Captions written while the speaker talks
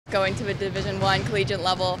Going to a Division I collegiate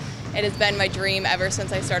level, it has been my dream ever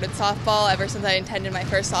since I started softball, ever since I attended my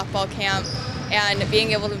first softball camp, and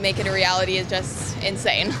being able to make it a reality is just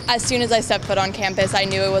insane. As soon as I stepped foot on campus, I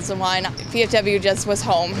knew it was the one. PFW just was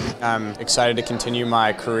home. I'm excited to continue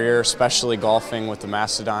my career, especially golfing with the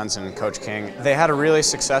Mastodons and Coach King. They had a really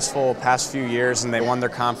successful past few years and they won their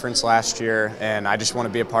conference last year, and I just want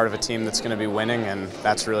to be a part of a team that's going to be winning, and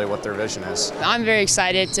that's really what their vision is. I'm very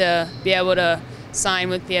excited to be able to sign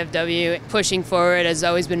with PFW. Pushing forward has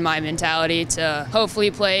always been my mentality, to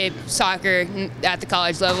hopefully play soccer at the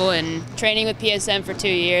college level, and training with PSM for 2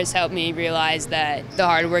 years helped me realize that the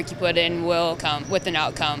hard work you put in will come with an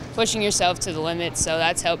outcome. Pushing yourself to the limit, so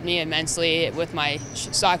that's helped me immensely with my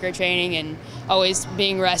soccer training and always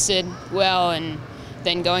being rested well and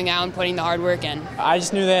then going out and putting the hard work in. I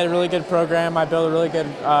just knew they had a really good program. I built a really good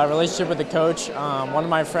relationship with the coach. One of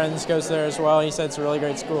my friends goes there as well. He said it's a really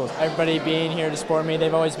great school. Everybody being here to support me,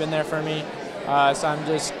 they've always been there for me. So I'm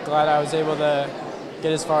just glad I was able to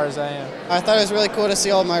get as far as I am. I thought it was really cool to see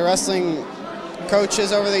all my wrestling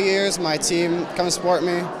coaches over the years, my team, come support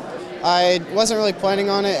me. I wasn't really planning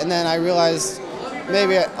on it, and then I realized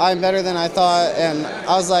maybe I'm better than I thought, and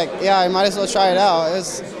I was like, yeah, I might as well try it out.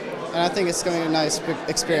 And I think it's going to be a nice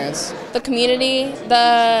experience. The community,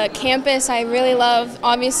 the campus I really love.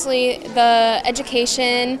 Obviously the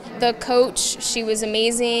education, the coach, she was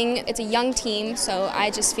amazing. It's a young team, so I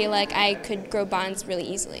just feel like I could grow bonds really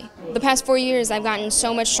easily. The past 4 years I've gotten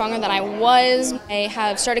so much stronger than I was. I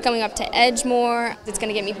have started coming up to edge more. It's going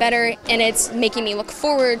to get me better, and it's making me look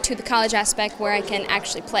forward to the college aspect where I can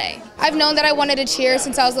actually play. I've known that I wanted to cheer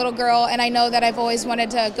since I was a little girl, and I know that I've always wanted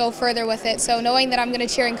to go further with it. So knowing that I'm going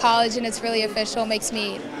to cheer in college and it's really official makes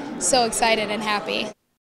me so excited and happy.